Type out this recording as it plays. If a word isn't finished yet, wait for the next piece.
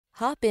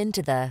Hop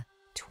into the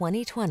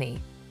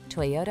 2020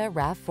 Toyota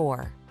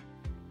RAV4.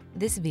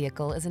 This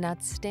vehicle is an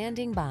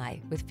outstanding buy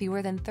with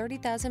fewer than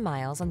 30,000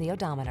 miles on the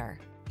odometer.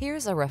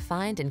 Here's a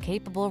refined and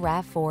capable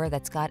RAV4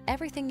 that's got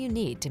everything you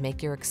need to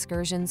make your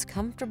excursions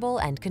comfortable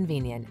and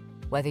convenient.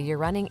 Whether you're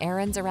running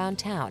errands around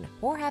town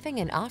or having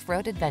an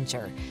off-road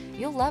adventure,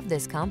 you'll love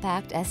this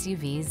compact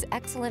SUV's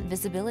excellent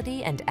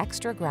visibility and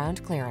extra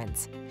ground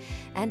clearance.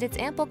 And its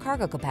ample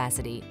cargo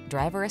capacity,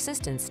 driver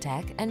assistance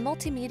tech, and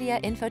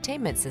multimedia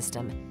infotainment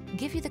system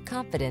give you the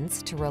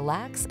confidence to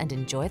relax and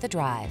enjoy the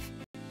drive.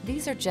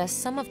 These are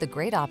just some of the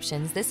great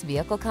options this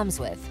vehicle comes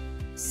with: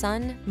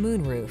 sun,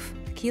 moonroof,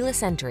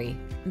 keyless entry,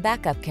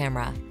 backup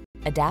camera,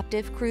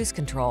 adaptive cruise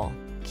control,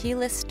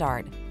 keyless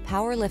start,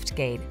 power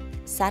liftgate,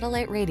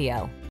 satellite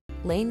radio,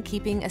 lane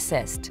keeping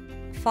assist,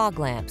 fog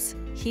lamps,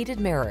 heated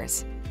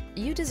mirrors.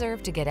 You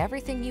deserve to get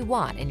everything you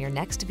want in your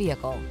next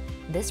vehicle.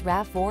 This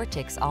RAV4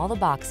 ticks all the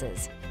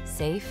boxes: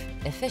 safe,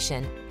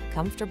 efficient,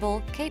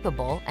 comfortable,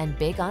 capable, and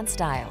big on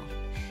style.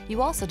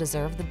 You also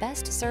deserve the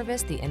best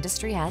service the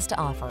industry has to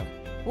offer.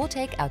 We'll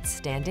take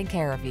outstanding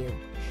care of you.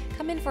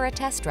 Come in for a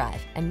test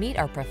drive and meet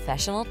our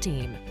professional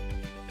team.